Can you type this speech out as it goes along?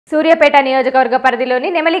సూర్యాపేట నియోజకవర్గ పరిధిలోని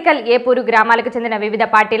నెమలికల్ ఏపూరు గ్రామాలకు చెందిన వివిధ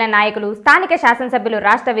పార్టీల నాయకులు స్థానిక శాసనసభ్యులు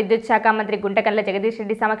రాష్ట్ర విద్యుత్ శాఖ మంత్రి గుంటకల్ల జగదీష్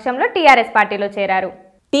రెడ్డి సమక్షంలో టీఆర్ఎస్ పార్టీలో చేరారు.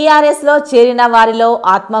 టీఆర్ఎస్ లో చేరిన వారిలో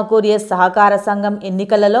ఆత్మకూర్య సహకార సంఘం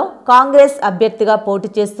ఎన్నికలలో కాంగ్రెస్ అభ్యర్థిగా పోటీ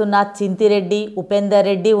చేస్తున్న చింతిరెడ్డి, ఉపేందర్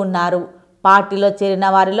రెడ్డి ఉన్నారు. పార్టీలో చేరిన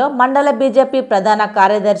వారిలో మండల బీజేపీ ప్రధాన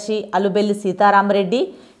కార్యదర్శి అలుబెల్లి సీతారామరెడ్డి,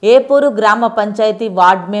 ఏపూరు గ్రామ పంచాయతీ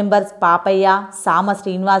వార్డు మెంబర్స్ పాపయ్య, సామ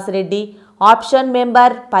శ్రీనివాసరెడ్డి, ఆప్షన్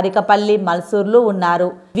మెంబర్ పరికపల్లి మల్సూర్లు ఉన్నారు.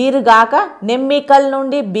 వీరుగాక నెమ్మికల్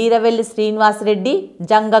నుండి బీరవెల్లి శ్రీనివాసరెడ్డి,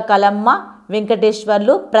 జంగ కలమ్మ,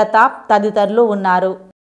 వెంకటేశ్వర్లు, ప్రతాప్ తదితరులు ఉన్నారు.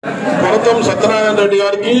 సత్యనారాయణ రెడ్డి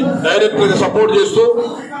గారికి డైరెక్టర్ గా సపోర్ట్ చేస్తూ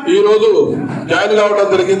ఈ రోజు జాయిన్ కావడం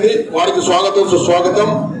జరిగింది. వారికి స్వాగతం సుస్వాగతం.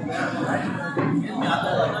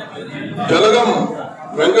 జలగం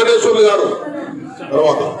వెంకటేశ్వర్లు గారు,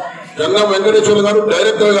 తర్వాత జంగం వెంకటేశ్వర్లు గారు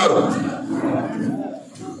డైరెక్టర్ గారు,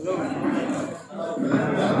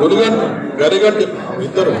 గరిగంటి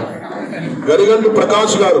ఇద్దరు, గరిగంటి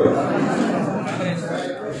ప్రకాష్ గారు,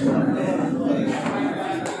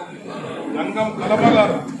 జంగం కలమ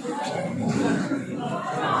గారు,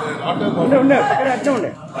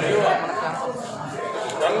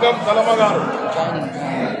 జంగం కలమ గారు,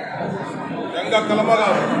 జంగ కలమ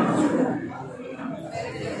గారు,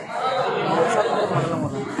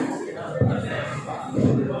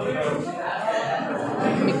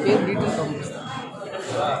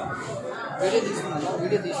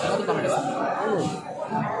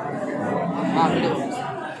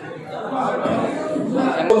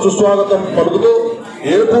 సుస్వాగతం పలుకుతూ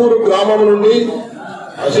ఏపూరు గ్రామం నుండి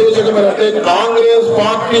అశేషకమైన అంటే కాంగ్రెస్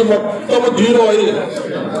పార్టీ మొత్తం జీరో అయి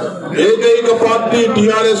ఏకైక పార్టీ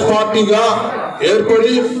టిఆర్ఎస్ పార్టీగా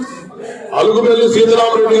ఏర్పడి అలుగుబెల్లి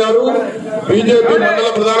సీతారామరెడ్డి గారు, బీజేపీ మండల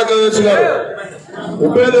ప్రధాన కార్యదర్శి గారు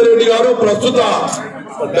ఉపేందర్ రెడ్డి గారు ప్రస్తుత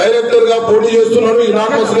డైరెక్టర్ గా పోటీ చేస్తున్నారు.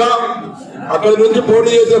 ఇనానమస్ గా అక్కడి నుంచి పోటీ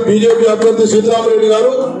చేసిన బీజేపీ అభ్యర్థి సీతారామరెడ్డి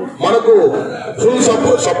గారు మనకు ఫుల్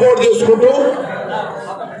సపోర్ట్ చేసుకుంటూ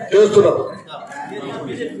చేస్తున్నారు.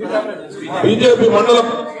 బీజేపీ మండల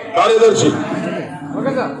కార్యదర్శి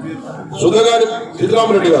సుధగారి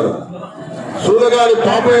సీతారామరెడ్డి గారు, సుధగారి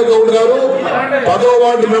పాపయ్య గౌడ్ గారు 10వ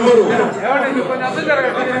వార్డు మెంబరు,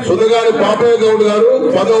 సుధగారి పాపయ్య గౌడ్ గారు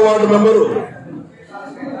 10వ వార్డు మెంబరు,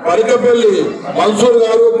 పరికపల్లి మల్సూర్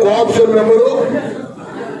గారు కోఆప్షన్ మెంబరు,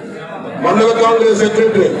 మండల కాంగ్రెస్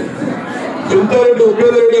సెక్రటరీ చింతారెడ్డి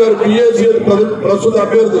ఉపేందర్ రెడ్డి గారు పిఎస్సీ ప్రస్తుత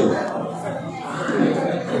అభ్యర్థి,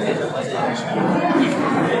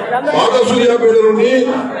 సూర్యాపేట నుండి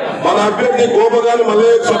మన అభ్యర్థి గోపగాని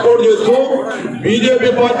మల్లయ్యకు సపోర్ట్ చేస్తూ బీజేపీ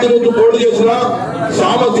పార్టీ నుంచి పోటీ చేసిన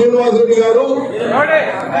సామ శ్రీనివాసరెడ్డి గారు,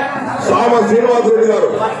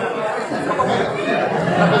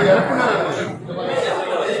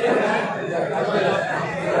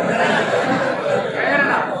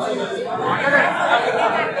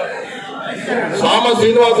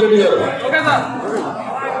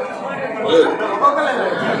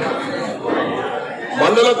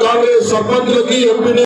 మండల కాంగ్రెస్ సర్పంచులకి ఎంపీ